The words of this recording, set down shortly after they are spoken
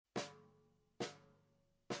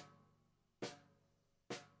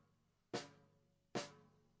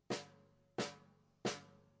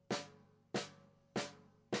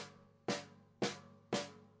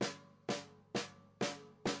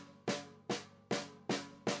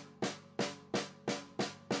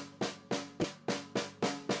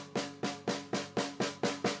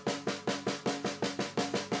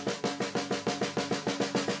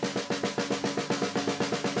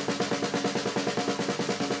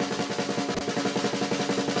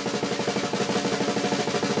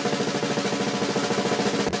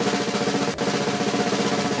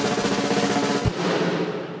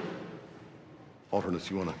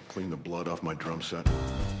You want to clean the blood off my drum set?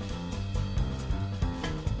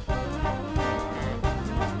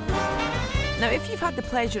 Now, if you've had the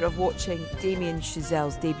pleasure of watching Damien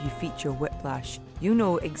Chazelle's debut feature, Whiplash, you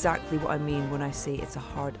know exactly what I mean when I say it's a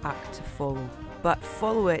hard act to follow. But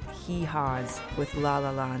follow it he has with La La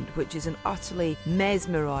Land, which is an utterly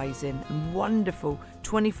mesmerising and wonderful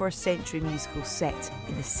 21st century musical set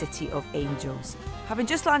in the City of Angels. Having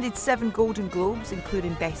just landed 7 Golden Globes,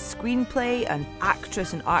 including Best Screenplay and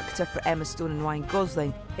Actress and Actor for Emma Stone and Ryan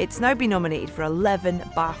Gosling, it's now been nominated for 11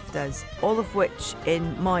 Baftas, all of which,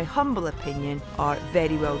 in my humble opinion, are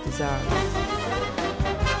very well deserved.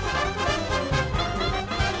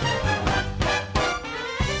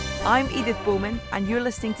 I'm Edith Bowman, and you're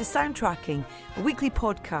listening to Soundtracking, a weekly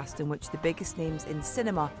podcast in which the biggest names in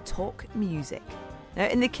cinema talk music. Now,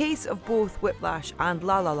 in the case of both Whiplash and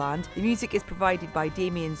La La Land, the music is provided by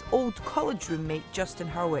Damien's old college roommate Justin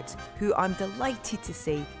Hurwitz, who I'm delighted to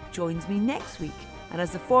say joins me next week. And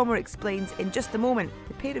as the former explains in just a moment,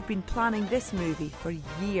 the pair have been planning this movie for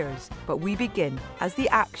years. But we begin, as the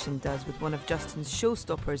action does, with one of Justin's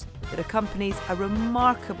showstoppers that accompanies a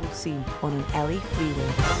remarkable scene on an LA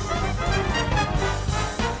freeway.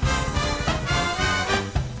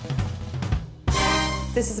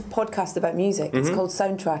 This is a podcast about music. It's called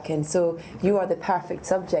Soundtracking, so you are the perfect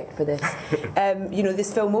subject for this.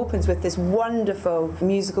 This film opens with this wonderful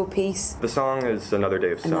musical piece. The song is Another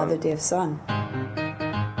Day of Sun. Another Day of Sun.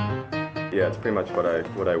 Yeah, it's pretty much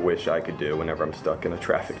what I wish I could do whenever I'm stuck in a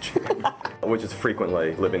traffic jam, which is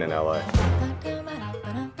frequently living in LA.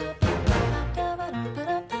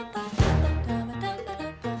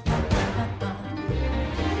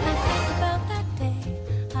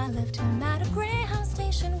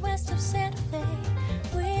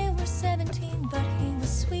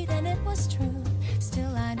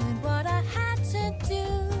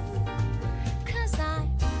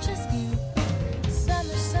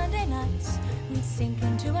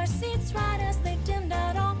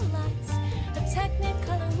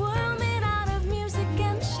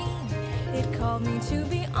 Me to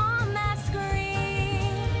be on that screen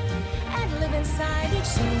and live inside each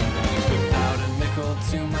scene. Without a nickel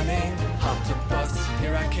to my name, hopped a bus,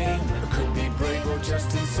 here I came. I could be brave or just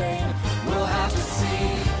insane, we'll have to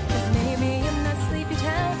see. 'Cause maybe in that sleepy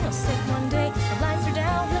town, he'll sit one day, the lights are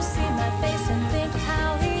down, he'll see my face and think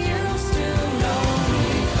how he used to know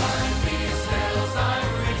me. Climb these hills, I'm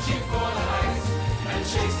reaching for the heights and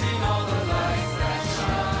chasing all the lights that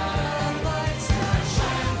shine.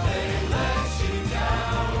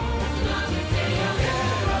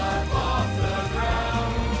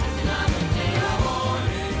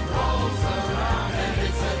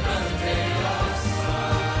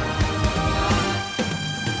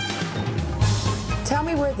 Tell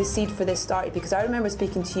me where the seed for this started, because I remember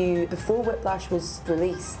speaking to you before Whiplash was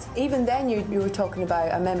released. Even then you were talking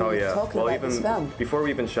about, I remember you talking about this film. Before we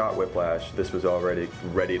even shot Whiplash, this was already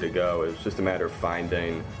ready to go. It was just a matter of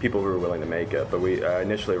finding people who were willing to make it. But we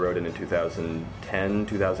initially wrote it in 2010,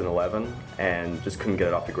 2011, and just couldn't get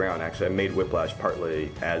it off the ground. Actually, I made Whiplash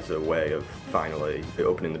partly as a way of finally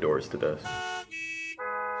opening the doors to this.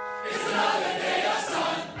 It's another day of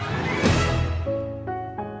sun.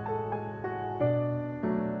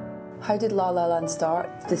 How did La La Land start?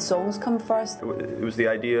 The songs come first? It was the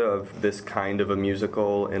idea of this kind of a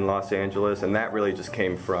musical in Los Angeles, and that really just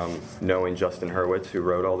came from knowing Justin Hurwitz, who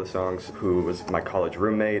wrote all the songs, who was my college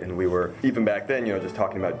roommate, and we were, even back then, just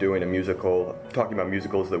talking about doing a musical, talking about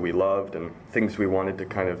musicals that we loved and things we wanted to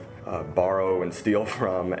kind of borrow and steal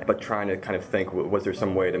from, but trying to kind of think, was there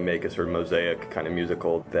some way to make a sort of mosaic kind of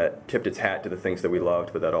musical that tipped its hat to the things that we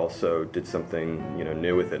loved, but that also did something,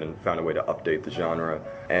 new with it and found a way to update the genre.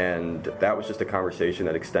 And that was just a conversation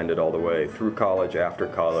that extended all the way through college, after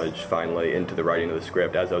college, finally into the writing of the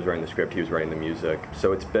script. As I was writing the script, he was writing the music.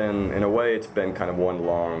 So it's been, in a way, it's been kind of one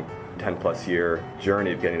long 10-plus year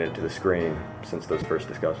journey of getting it to the screen since those first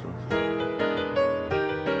discussions.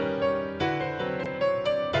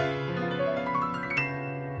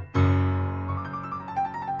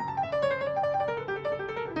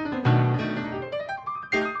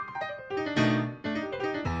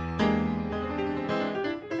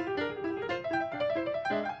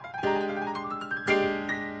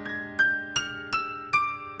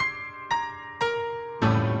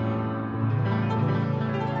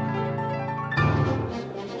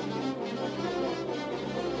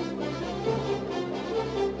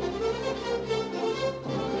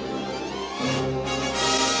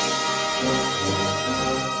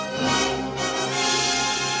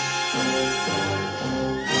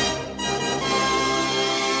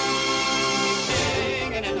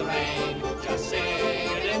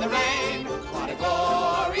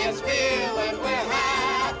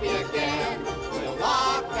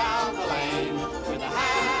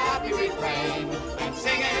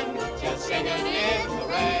 in the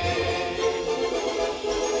rain.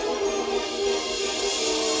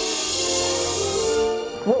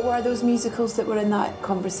 What were those musicals that were in that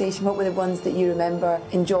conversation? What were the ones that you remember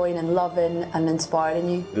enjoying and loving and inspiring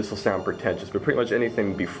you? This will sound pretentious, but pretty much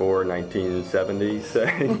anything before 1970,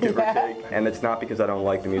 say, give or take. And it's not because I don't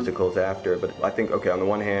like the musicals after, but I think, okay, on the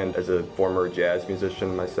one hand, as a former jazz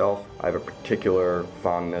musician myself, I have a particular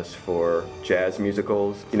fondness for jazz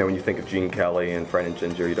musicals. You know, when you think of Gene Kelly and Fred and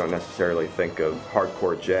Ginger, you don't necessarily think of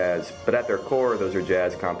hardcore jazz, but at their core, those are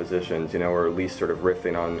jazz compositions, you know, or at least sort of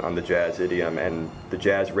riffing on the jazz idiom, and the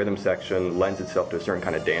jazz rhythm section lends itself to a certain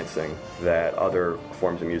kind of dancing that other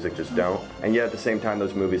forms of music just don't. And yet at the same time,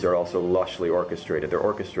 those movies are also lushly orchestrated. They're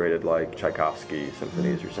orchestrated like Tchaikovsky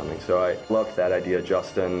symphonies or something. So I loved that idea.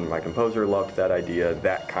 Justin, my composer, loved that idea,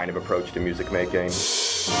 that kind of approach to music making.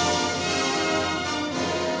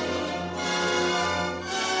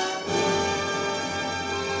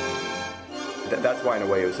 That's why, in a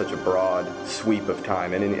way, it was such a broad sweep of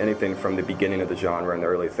time, and anything from the beginning of the genre in the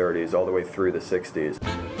early 30s all the way through the 60s.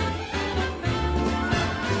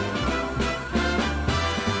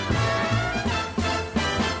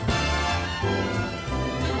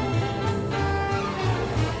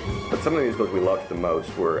 Some of the musicals we loved the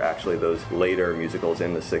most were actually those later musicals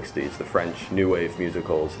in the 60s, the French New Wave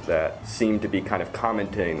musicals that seemed to be kind of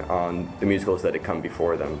commenting on the musicals that had come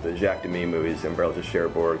before them. The Jacques Demy movies, Umbrellas of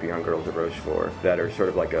Cherbourg, The Young Girls of Rochefort, that are sort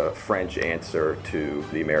of like a French answer to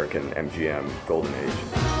the American MGM Golden Age.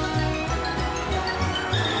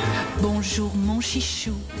 Bonjour mon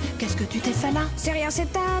chichou, qu'est-ce que tu t'es fait là? C'est rien,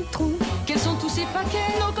 c'est un trou. Quels sont tous ces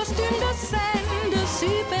paquets, nos costumes de scène, de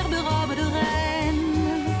superbes robes de reine?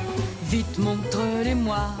 Vite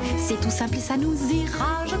montre-les-moi. C'est tout simple et ça nous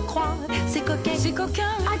ira, je crois. C'est coquet, C'est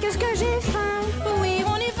coquin. Ah, qu'est-ce que j'ai faim. Oui,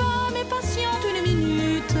 on y va, mais patiente une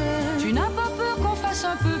minute. Tu n'as pas peur qu'on fasse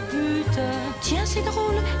un peu pute? Tiens, c'est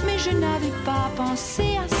drôle, mais je n'avais pas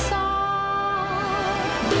pensé à ça.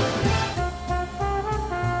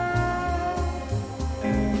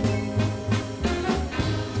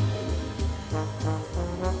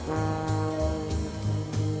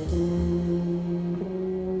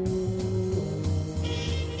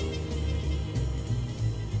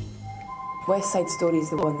 West Side Story is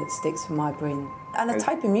the one that sticks in my brain. And a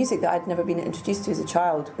type of music that I'd never been introduced to as a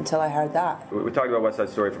child until I heard that. We talked about West Side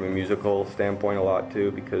Story from a musical standpoint a lot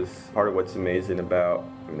too, because part of what's amazing about,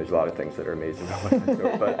 I mean, there's a lot of things that are amazing about West Side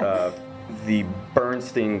Story, but the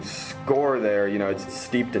Bernstein score there, you know, it's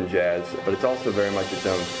steeped in jazz, but it's also very much its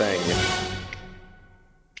own thing.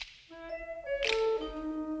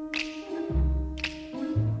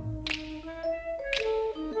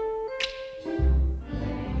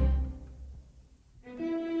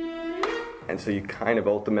 And so you kind of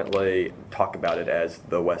ultimately talk about it as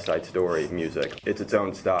the West Side Story music. It's its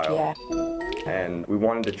own style. Yeah. And we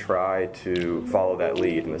wanted to try to follow that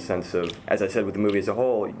lead in the sense of, as I said with the movie as a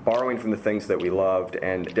whole, borrowing from the things that we loved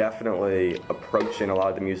and definitely approaching a lot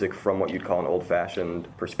of the music from what you'd call an old-fashioned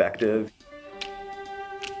perspective.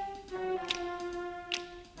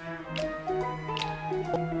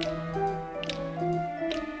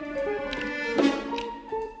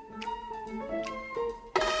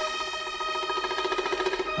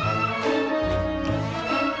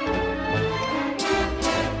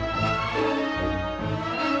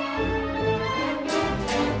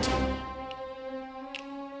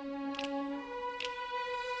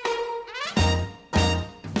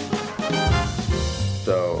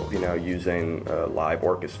 So, you know, using live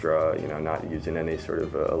orchestra, you know, not using any sort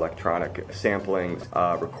of electronic samplings,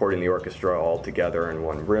 recording the orchestra all together in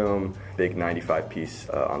one room, big 95-piece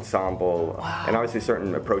ensemble, Wow. and obviously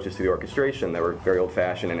certain approaches to the orchestration that were very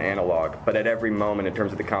old-fashioned and analog. But at every moment, in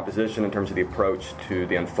terms of the composition, in terms of the approach to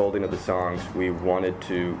the unfolding of the songs, we wanted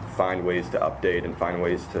to find ways to update and find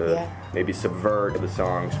ways to maybe subvert the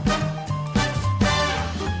songs.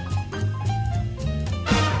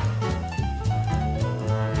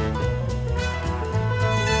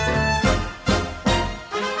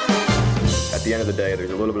 At the end of the day,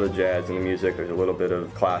 there's a little bit of jazz in the music, there's a little bit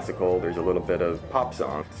of classical, there's a little bit of pop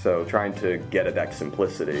song. So trying to get at that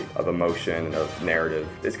simplicity of emotion, of narrative.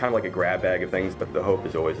 It's kind of like a grab bag of things, but the hope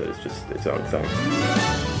is always that it's just its own thing.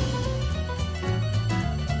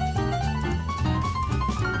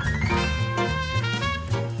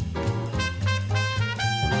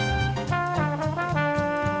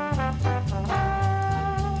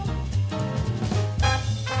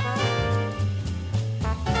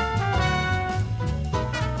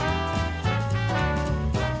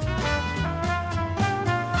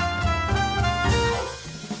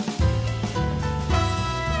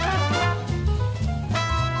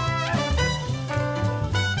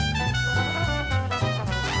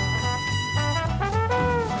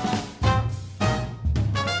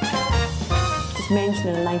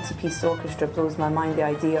 Mentioning a 90-piece orchestra blows my mind. The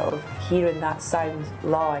idea of hearing that sound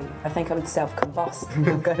live, I think I would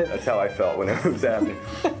self-combust. That's how I felt when it was happening.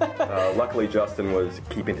 Luckily, Justin was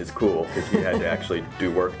keeping his cool because he had to actually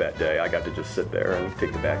do work that day. I got to just sit there and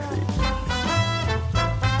take the back seat.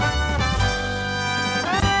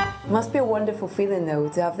 Must be a wonderful feeling though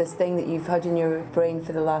to have this thing that you've had in your brain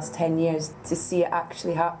for the last 10 years, to see it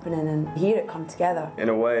actually happening and hear it come together. In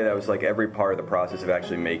a way, that was like every part of the process of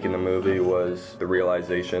actually making the movie was the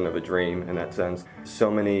realization of a dream in that sense. So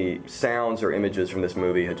many sounds or images from this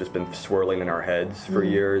movie had just been swirling in our heads for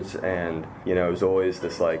years, and you know, it was always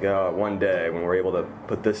this like, oh, one day when we're able to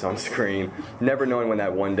put this on screen, never knowing when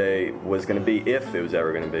that one day was going to be, if it was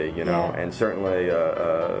ever going to be, you know. And certainly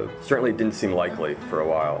it didn't seem likely for a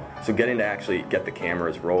while. So getting to actually get the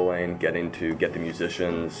cameras rolling, getting to get the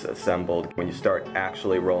musicians assembled, when you start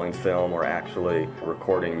actually rolling film or actually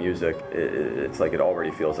recording music, it's like it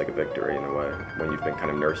already feels like a victory in a way when you've been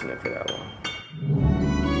kind of nursing it for that long.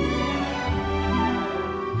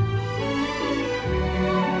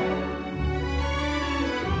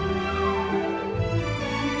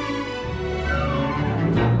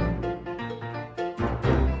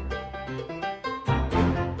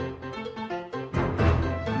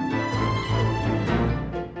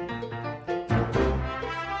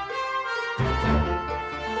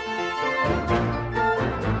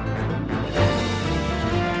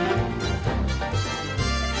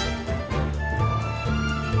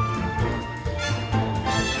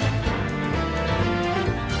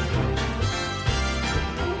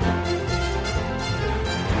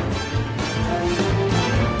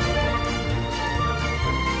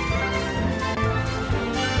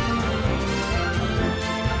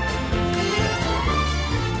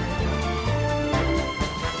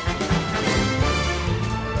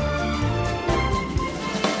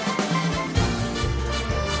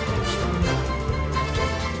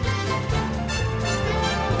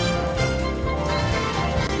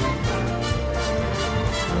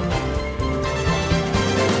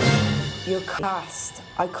 Cast.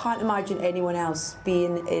 I can't imagine anyone else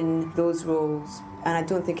being in those roles, and I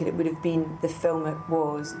don't think it would have been the film it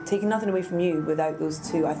was. Taking nothing away from you without those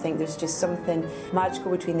two, I think there's just something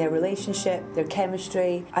magical between their relationship, their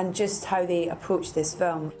chemistry, and just how they approach this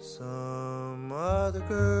film. Some other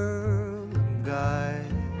girl and guy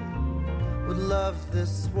would love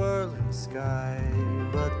this swirling sky,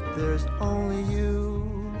 but there's only you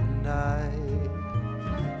and I,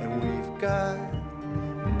 and we've got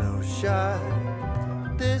no shot.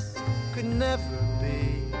 This could never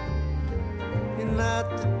be. You're not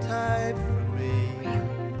the type for me,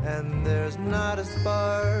 and there's not a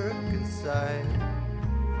spark inside.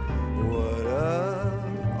 What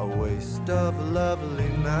a waste of a lovely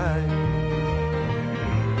night.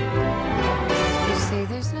 You say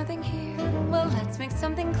there's nothing here. Well, let's make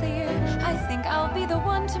something clear. I think I'll be the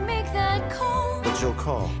one to make that call. What's your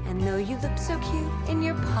call? And though you look so cute in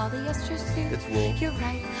your polyester suit, it's wool. You're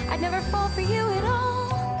right, I'd never fall for you at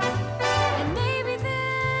all. And maybe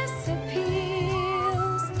this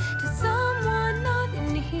appeals to someone not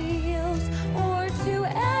in heels, or to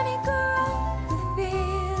any girl who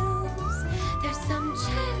feels there's some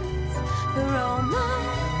chance for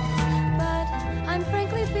romance, but I'm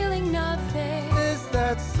frankly feeling nothing. Is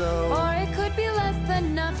that so? Or it could be less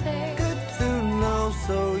than nothing. Good to know,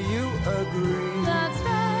 so you agree. That's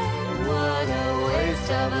right, what a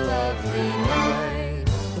waste of a lovely night.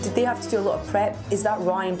 Did they have to do a lot of prep? Is that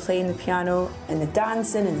Ryan playing the piano and the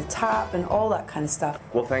dancing and the tap and all that kind of stuff?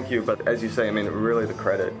 Well, thank you, but as you say, I mean, really the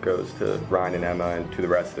credit goes to Ryan and Emma and to the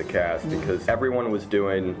rest of the cast, because everyone was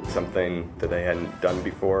doing something that they hadn't done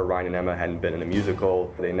before. Ryan and Emma hadn't been in a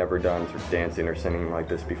musical. They'd never done sort of dancing or singing like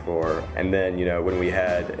this before. And then, you know, when we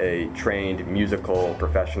had a trained musical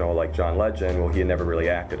professional like John Legend, well, he had never really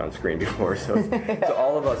acted on screen before. So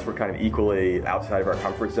all of us were kind of equally outside of our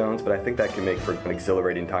comfort zones, but I think that can make for an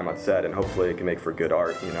exhilarating time on set, and hopefully it can make for good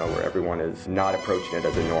art, you know, where everyone is not approaching it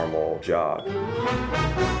as a normal job.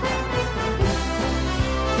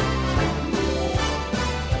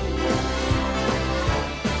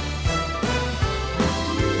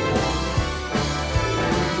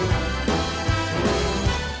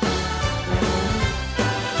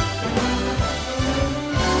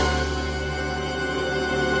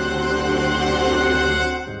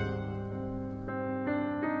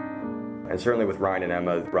 And certainly with Ryan and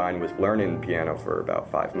Emma, Ryan was learning piano for about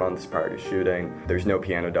 5 months prior to shooting. There's no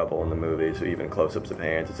piano double in the movie, so even close-ups of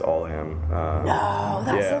hands, it's all him. No,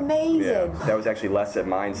 that's amazing. Yeah. That was actually less at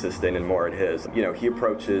my insisting and more at his. You know, he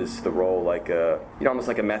approaches the role like almost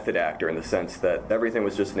like a method actor in the sense that everything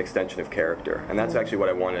was just an extension of character. And that's actually what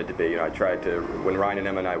I wanted it to be. You know, I tried to, when Ryan and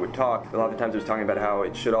Emma and I would talk, a lot of the times I was talking about how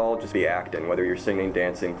it should all just be acting, whether you're singing,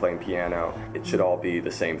 dancing, playing piano, it should all be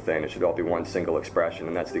the same thing. It should all be one single expression,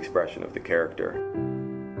 and that's the expression of the character.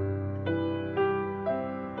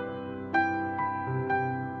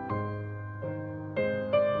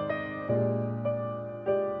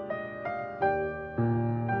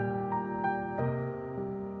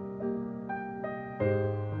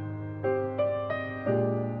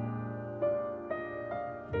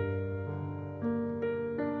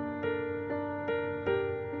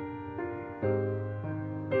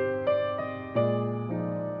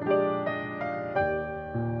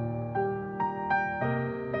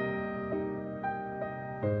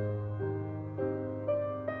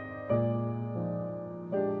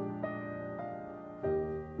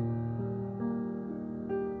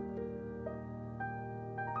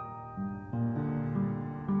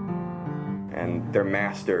 And they're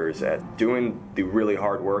masters at doing the really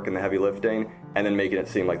hard work and the heavy lifting and then making it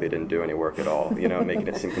seem like they didn't do any work at all, you know, making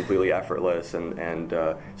it seem completely effortless and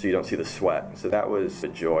so you don't see the sweat. So that was a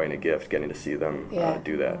joy and a gift getting to see them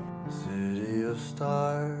do that. City of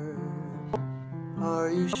stars,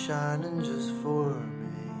 are you shining just for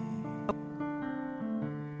me?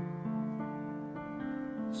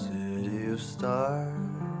 City of stars,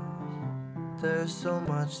 there's so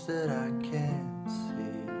much that I can't see.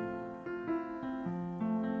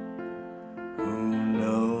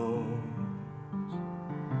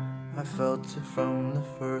 I felt it from the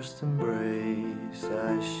first embrace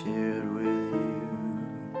I shared with you.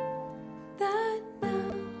 That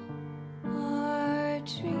now our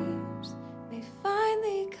dreams may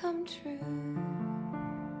finally come true.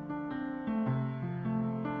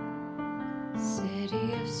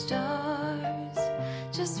 City of stars,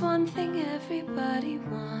 just one thing everybody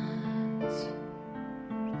wants.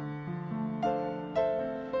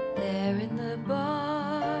 There in the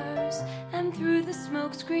bars and through the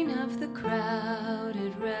smokescreen of the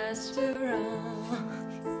crowded restaurants,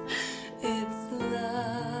 it's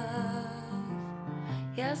love.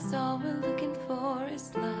 Yes, all we're looking for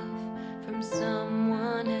is love from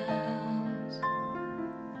someone else.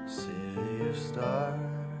 City of stars,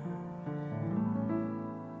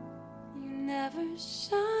 you never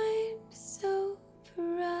shine so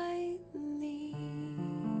brightly.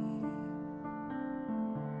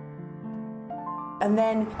 And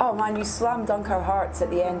then, oh man, you slam dunk our hearts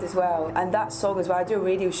at the end as well. And that song as well, I do a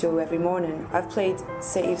radio show every morning. I've played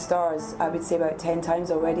City of Stars, I would say about 10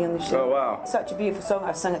 times already on the show. Oh wow. Such a beautiful song.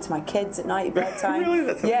 I've sung it to my kids at night at bedtime. Really?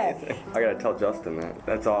 That's amazing. I gotta tell Justin that.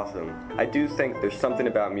 That's awesome. I do think there's something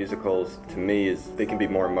about musicals, to me, is they can be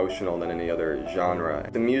more emotional than any other genre.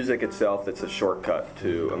 The music itself, it's a shortcut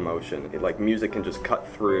to emotion. Like music can just cut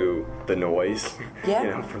through the noise, you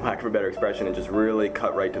know, for lack of a better expression, and just really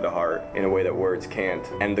cut right to the heart in a way that words can't.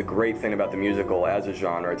 And the great thing about the musical as a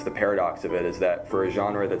genre, it's the paradox of it, is that for a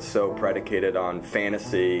genre that's so predicated on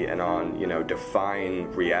fantasy and on, you know,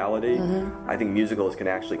 defying reality, I think musicals can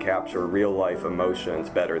actually capture real life emotions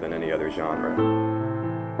better than any other genre.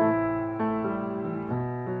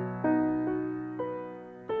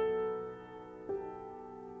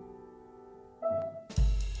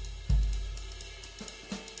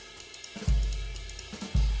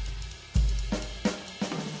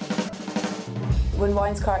 When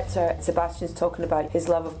Ryan's character, Sebastian's talking about his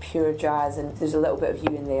love of pure jazz, and there's a little bit of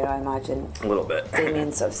you in there, I imagine. A little bit.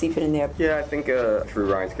 Damien sort of seeping in there. Yeah, I think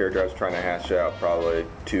through Ryan's character I was trying to hash out probably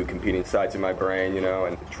two competing sides of my brain, you know,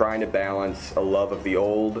 and trying to balance a love of the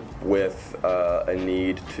old with a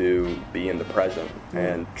need to be in the present,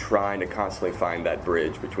 and trying to constantly find that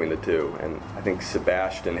bridge between the two. And I think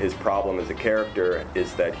Sebastian, his problem as a character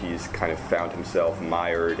is that he's kind of found himself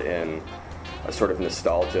mired in a sort of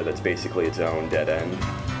nostalgia that's basically its own dead end.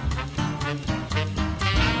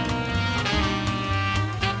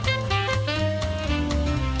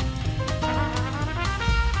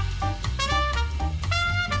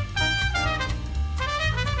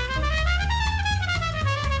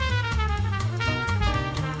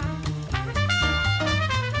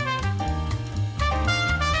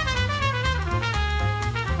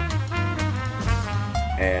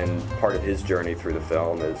 And part of his journey through the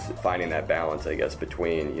film is finding that balance, I guess,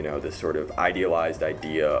 between, you know, this sort of idealized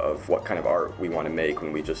idea of what kind of art we want to make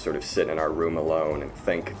when we just sort of sit in our room alone and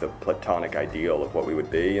think the platonic ideal of what we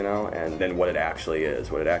would be, you know, and then what it actually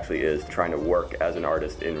is. What it actually is trying to work as an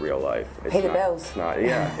artist in real life. Pay the bills. It's not,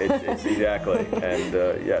 yeah, it's exactly.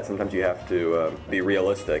 And yeah, sometimes you have to be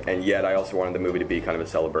realistic. And yet I also wanted the movie to be kind of a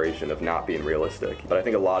celebration of not being realistic. But I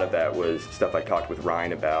think a lot of that was stuff I talked with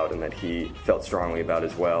Ryan about and that he felt strongly about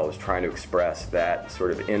as well, was trying to express that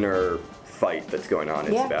sort of inner fight that's going on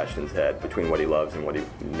in Sebastian's head between what he loves and what he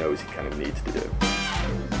knows he kind of needs to do.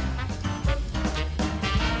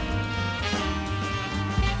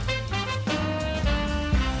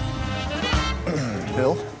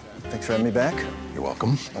 Bill, thanks for having me back. You're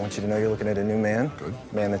welcome. I want you to know you're looking at a new man. Good.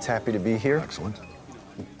 Man that's happy to be here. Excellent.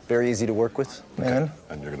 Very easy to work with, man. Okay.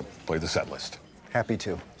 And you're going to play the set list. Happy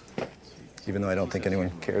to. Even though I don't think anyone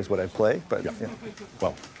cares what I play, but yeah.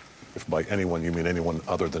 Well, if by anyone you mean anyone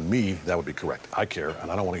other than me, that would be correct. I care, and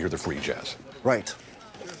I don't want to hear the free jazz. Right.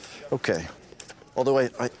 Okay. Although I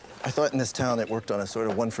thought in this town it worked on a sort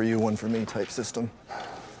of one for you, one for me type system.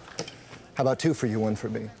 How about two for you, one for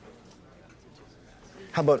me?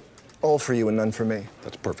 How about all for you and none for me?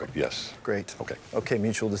 That's perfect, yes. Great. Okay. Okay,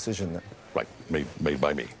 mutual decision then. Right, made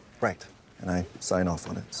by me. Right. And I sign off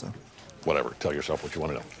on it, so. Whatever, tell yourself what you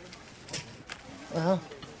want to know. Well,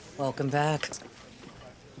 welcome back.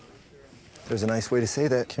 There's a nice way to say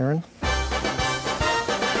that, Karen.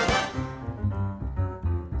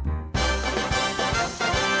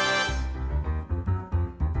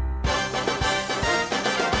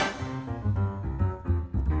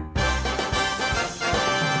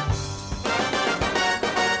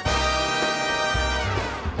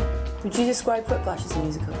 Would you describe Whiplash as a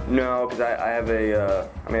musical? No, because I have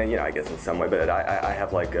I mean, you know, I guess in some way, but I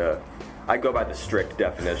have like I go by the strict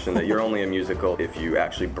definition that you're only a musical if you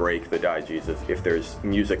actually break the diegesis, if there's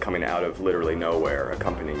music coming out of literally nowhere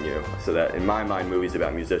accompanying you. So that in my mind, movies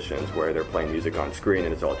about musicians where they're playing music on screen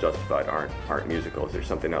and it's all justified aren't musicals. There's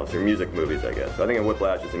something else. They're music movies, I guess. So I think of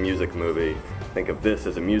Whiplash as a music movie. Think of this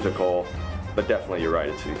as a musical, but definitely you're right.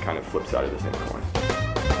 It's the kind of flip side of the same coin.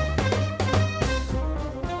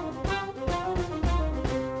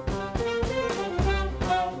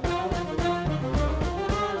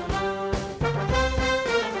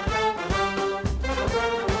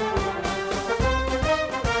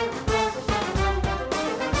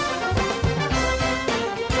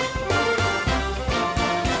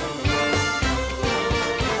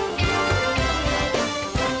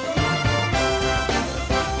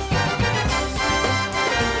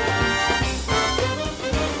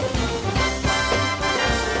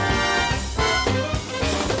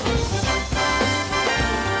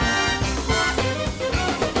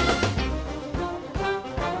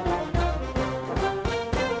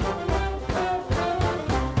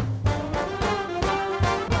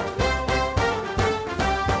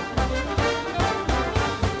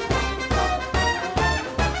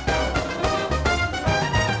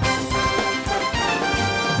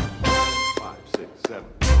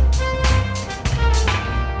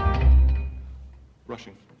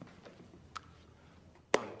 Rushing.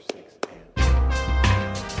 5, 6, and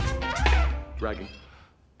dragging.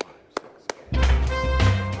 5, 6,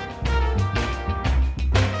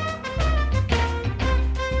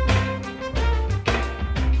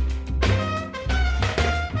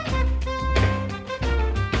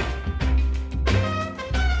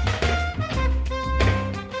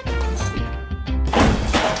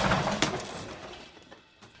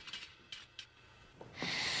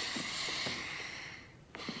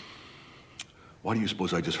 Why do you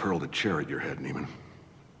suppose I just hurled a chair at your head, Neiman?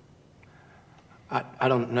 I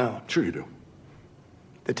don't know. Sure you do.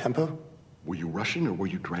 The tempo? Were you rushing or were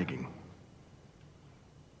you dragging?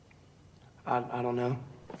 I don't know.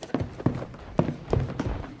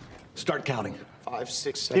 Start counting. 5,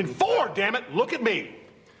 6, 7. In 4, damn it! Look at me!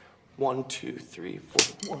 1, 2, 3,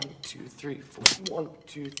 4. 1, 2, 3, 4. 1,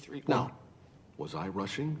 2, 3. Now, was I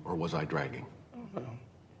rushing or was I dragging? No.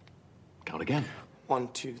 Count again. 1,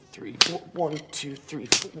 2, 3, 4. 1, 2, 3,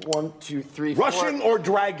 4. 1, 2, 3, 4. Rushing or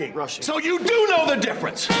dragging? Rushing. So you do know the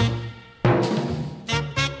difference!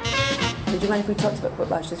 Would you mind if we talked about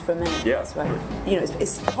Whiplash just for a minute? Yes. Right. You know,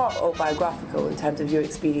 it's part autobiographical in terms of your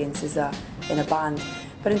experience as in a band.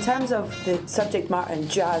 But in terms of the subject matter and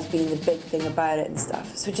jazz being the big thing about it and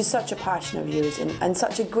stuff, so which is such a passion of yours and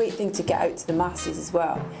such a great thing to get out to the masses as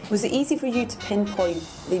well. Was it easy for you to pinpoint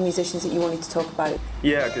the musicians that you wanted to talk about?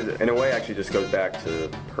 Yeah, because in a way it actually just goes back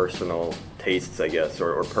to personal tastes, I guess,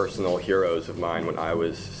 or personal heroes of mine when I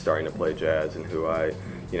was starting to play jazz and who I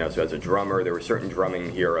So as a drummer, there were certain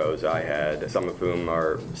drumming heroes I had, some of whom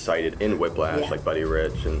are cited in Whiplash, like Buddy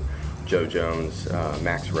Rich and Joe Jones,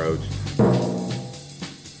 Max Roach.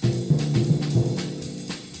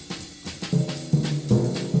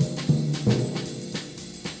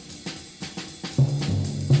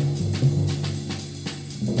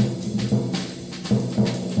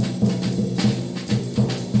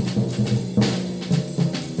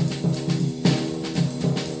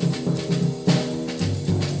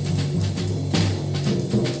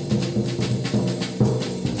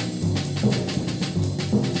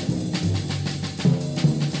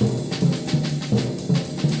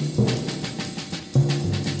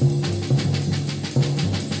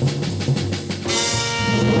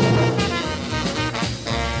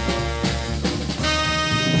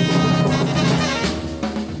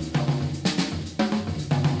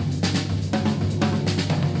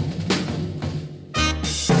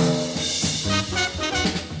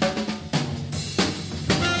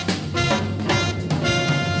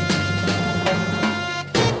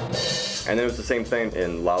 And then it was the same thing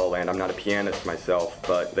in La La Land. I'm not a pianist myself,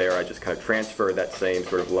 but there I just kind of transferred that same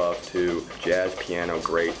sort of love to jazz piano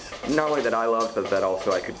greats. Not only that I loved, but that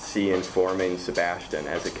also I could see informing Sebastian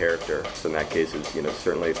as a character. So in that case, it was,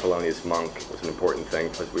 certainly Thelonious Monk was an important thing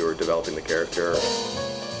as we were developing the character.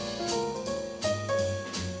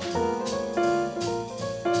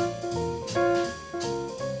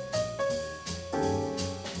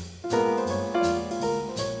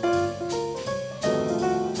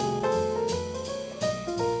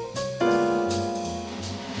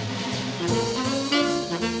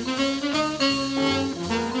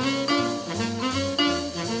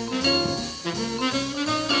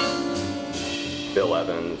 Bill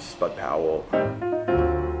Evans, Bud Powell.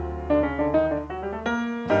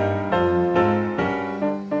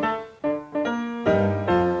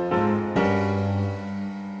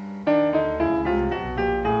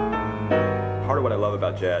 Part of what I love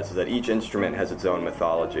about jazz is that each instrument has its own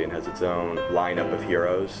mythology and has its own lineup of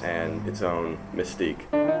heroes and its own mystique.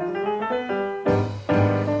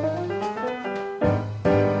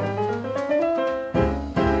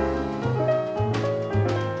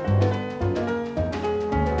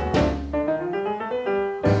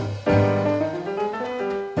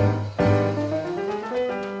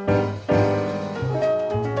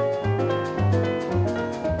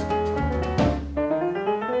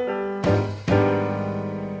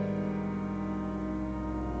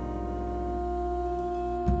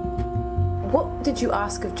 What did you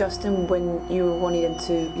ask of Justin when you were wanting him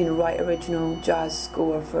to, write original jazz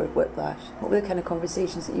score for Whiplash? What were the kind of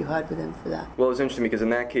conversations that you had with him for that? Well, it was interesting because in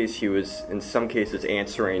that case he was, in some cases,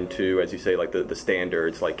 answering to, as you say, like the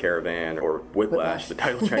standards, like Caravan or Whiplash, the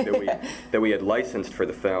title track that we had licensed for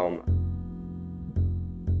the film.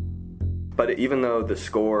 But even though the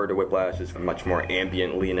score to Whiplash is a much more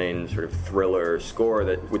ambient-leaning, sort of thriller score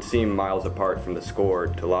that would seem miles apart from the score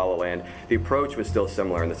to La La Land, the approach was still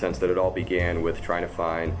similar in the sense that it all began with trying to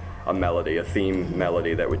find a melody, a theme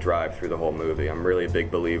melody that would drive through the whole movie. I'm really a big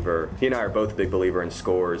believer, he and I are both a big believer in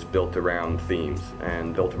scores built around themes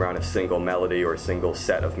and built around a single melody or a single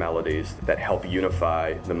set of melodies that help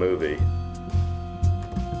unify the movie.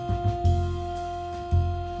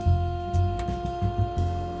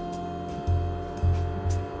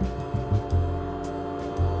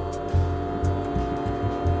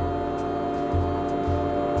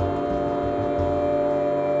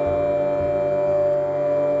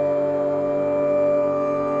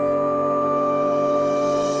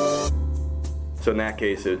 So in that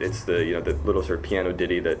case, it's the the little sort of piano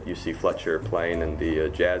ditty that you see Fletcher playing in the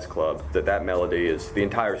jazz club. That melody is, the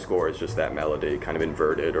entire score is just that melody, kind of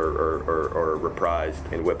inverted or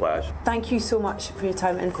reprised in Whiplash. Thank you so much for your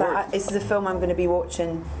time. In fact, this is a film I'm going to be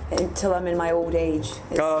watching until I'm in my old age.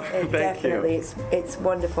 Thank you. It's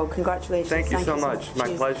wonderful. Congratulations. Thank you so much.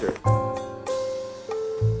 My pleasure.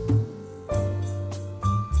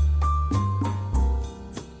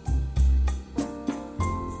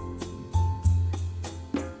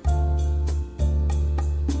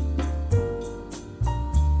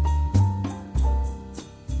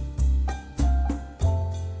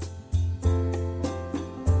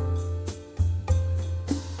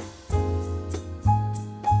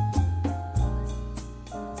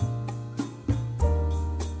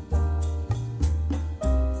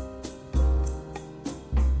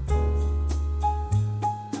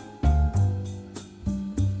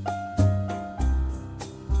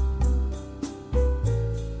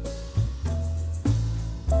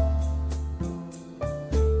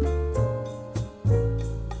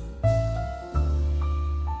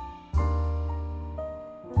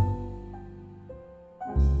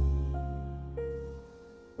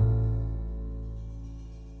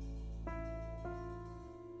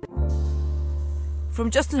 From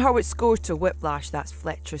Justin Hurwitz's score to Whiplash, that's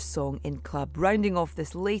Fletcher's song in Club, rounding off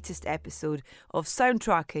this latest episode of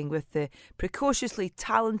Soundtracking with the precociously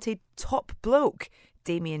talented top bloke,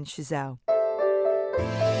 Damien Chazelle.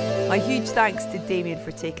 My huge thanks to Damien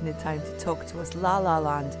for taking the time to talk to us. La La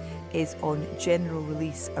Land is on general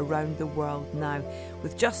release around the world now,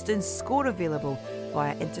 with Justin's score available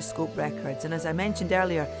via Interscope Records. And as I mentioned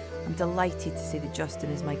earlier, I'm delighted to say that Justin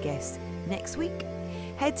is my guest next week.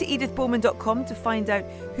 Head to edithbowman.com to find out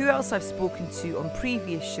who else I've spoken to on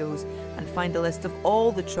previous shows and find a list of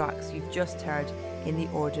all the tracks you've just heard in the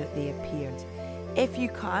order they appeared. If you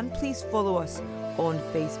can, please follow us on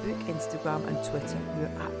Facebook, Instagram and Twitter.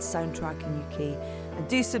 We're at Soundtracking UK, and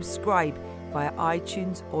do subscribe via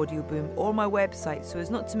iTunes, Audioboom or my website so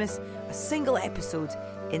as not to miss a single episode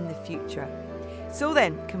in the future. So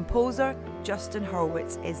then, composer Justin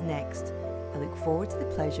Hurwitz is next. I look forward to the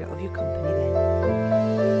pleasure of your company then.